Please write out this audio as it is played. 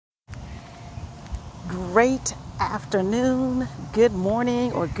great afternoon, good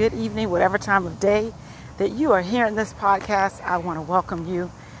morning, or good evening, whatever time of day that you are hearing this podcast. I want to welcome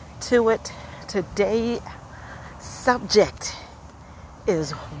you to it. Today's subject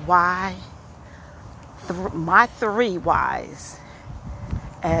is why, my three whys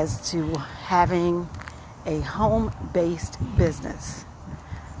as to having a home-based business.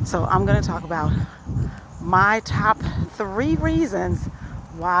 So I'm going to talk about my top 3 reasons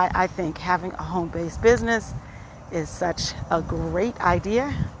why I think having a home-based business is such a great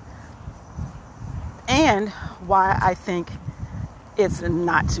idea, and why I think it's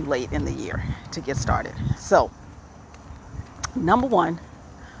not too late in the year to get started. So, number 1,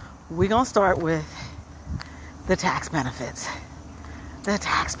 we're going to start with the tax benefits. The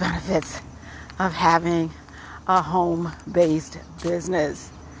tax benefits of having a home-based business.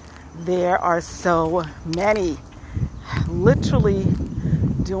 There are so many. Literally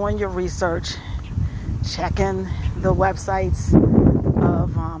doing your research, checking the websites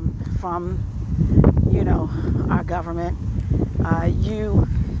of from our government, you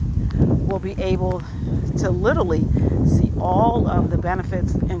will be able to literally see all of the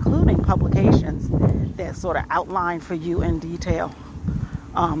benefits, including publications that sort of outline for you in detail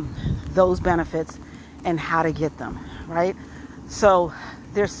those benefits and how to get them, right? So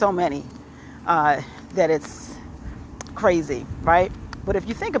there's so many that it's crazy, right? But if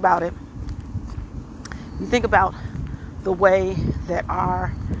you think about it, you think about the way that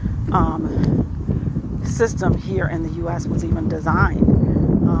our system here in the U.S. was even designed.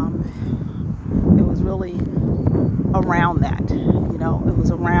 It was really around that, it was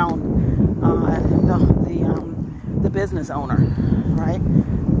around the business owner, right?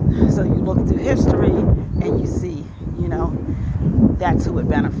 So you look through history and you see, that's who it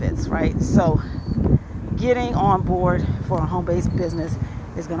benefits, right? So getting on board for a home-based business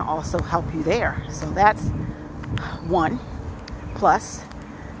is going to also help you there. So that's 1 plus.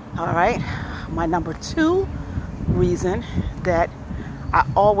 All right. My number 2 reason that I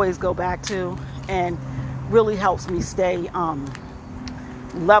always go back to and really helps me stay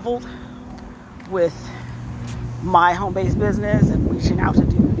leveled with my home-based business and reaching out to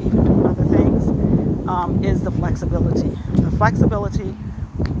do other things is the flexibility. The flexibility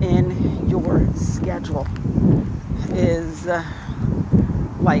in your schedule is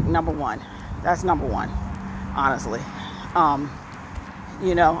like number 1. That's number 1, honestly.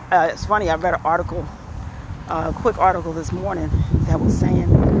 It's funny. I read an article, a quick article this morning that was saying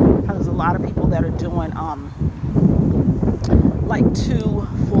there's a lot of people that are doing like 2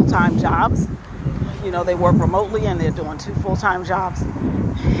 full-time jobs. They work remotely and they're doing 2 full-time jobs.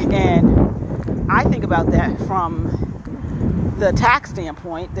 And I think about that from the tax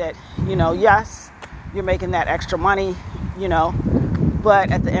standpoint that, yes, you're making that extra money,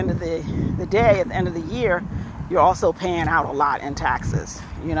 but at the end of the day, at the end of the year, you're also paying out a lot in taxes,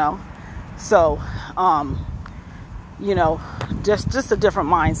 So, just a different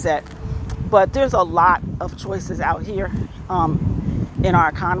mindset. But there's a lot of choices out here in our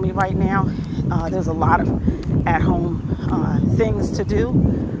economy right now. There's a lot of at-home things to do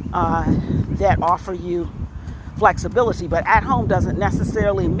that offer you flexibility. But at home doesn't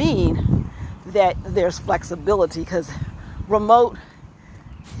necessarily mean that there's flexibility, because remote,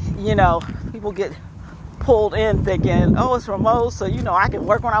 people get pulled in thinking, oh, it's remote, so I can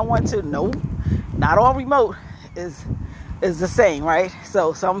work when I want to. No, not all remote is the same, right?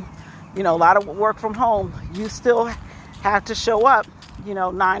 So some, a lot of work from home, you still have to show up,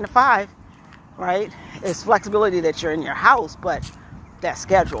 9 to 5, right? It's flexibility that you're in your house, but that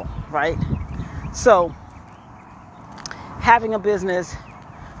schedule, right? So having a business,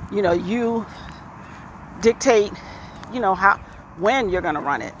 you dictate, when you're going to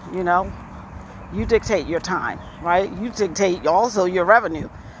run it, you dictate your time, right? You dictate also your revenue,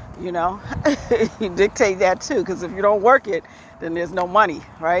 you dictate that too, because if you don't work it, then there's no money,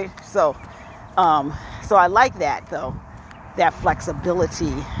 right? So I like that though, that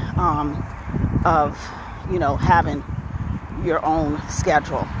flexibility of, having your own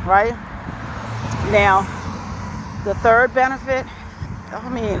schedule, right? Now, the third benefit,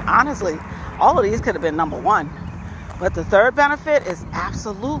 honestly, all of these could have been number 1, but the third benefit is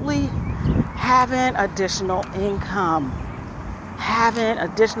absolutely having additional income,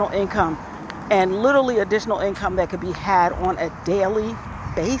 and literally additional income that could be had on a daily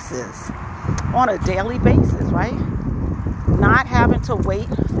basis, right? Not having to wait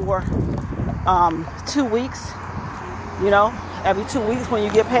for 2 weeks, every 2 weeks when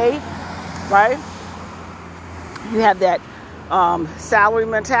you get paid, right? You have that salary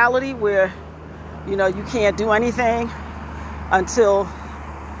mentality where, you can't do anything until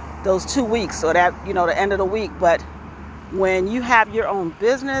those 2 weeks or that, the end of the week. But when you have your own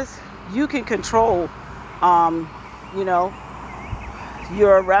business, you can control,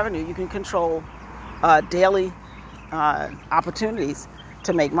 your revenue. You can control daily opportunities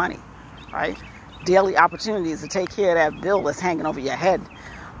to make money, right? Daily opportunities to take care of that bill that's hanging over your head,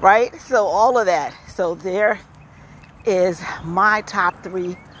 right? So all of that. So there is my top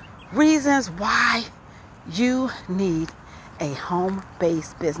 3 reasons why you need a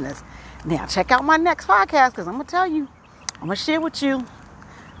home-based business. Now, check out my next podcast, because I'm going to tell you, I'm going to share with you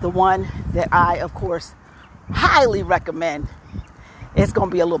the one that I, of course, highly recommend. It's going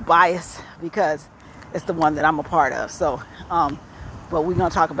to be a little biased because it's the one that I'm a part of. So, but we're going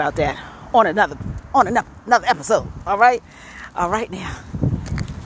to talk about that on another episode. All right now.